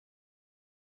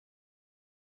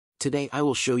Today I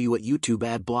will show you what YouTube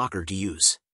ad blocker to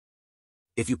use.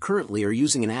 If you currently are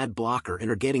using an ad blocker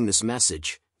and are getting this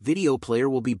message, video player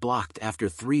will be blocked after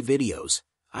 3 videos,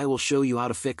 I will show you how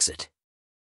to fix it.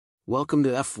 Welcome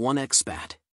to F One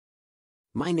Expat.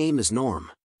 My name is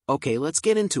Norm. Okay, let's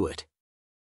get into it.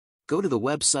 Go to the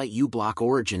website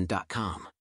ublockorigin.com.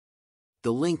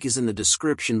 The link is in the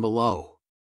description below.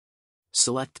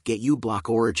 Select Get uBlock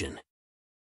Origin.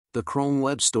 The Chrome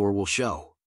Web Store will show.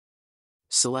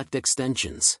 Select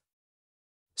Extensions.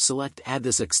 Select Add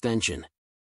this extension.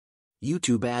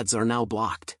 YouTube ads are now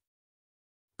blocked.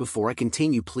 Before I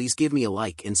continue, please give me a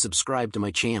like and subscribe to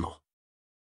my channel.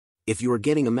 If you are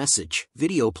getting a message,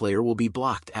 video player will be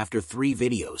blocked after 3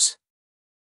 videos.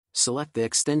 Select the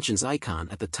extensions icon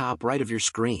at the top right of your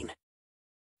screen.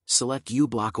 Select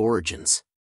uBlock Origins.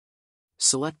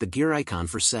 Select the gear icon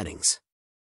for settings.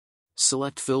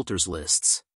 Select Filters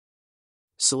Lists.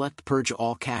 Select Purge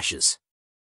all caches.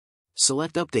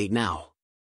 Select Update now.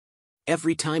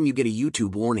 Every time you get a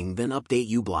YouTube warning, then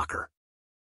update uBlocker.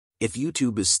 If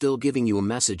YouTube is still giving you a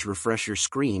message, refresh your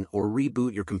screen or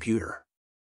reboot your computer.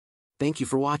 Thank you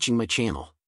for watching my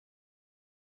channel.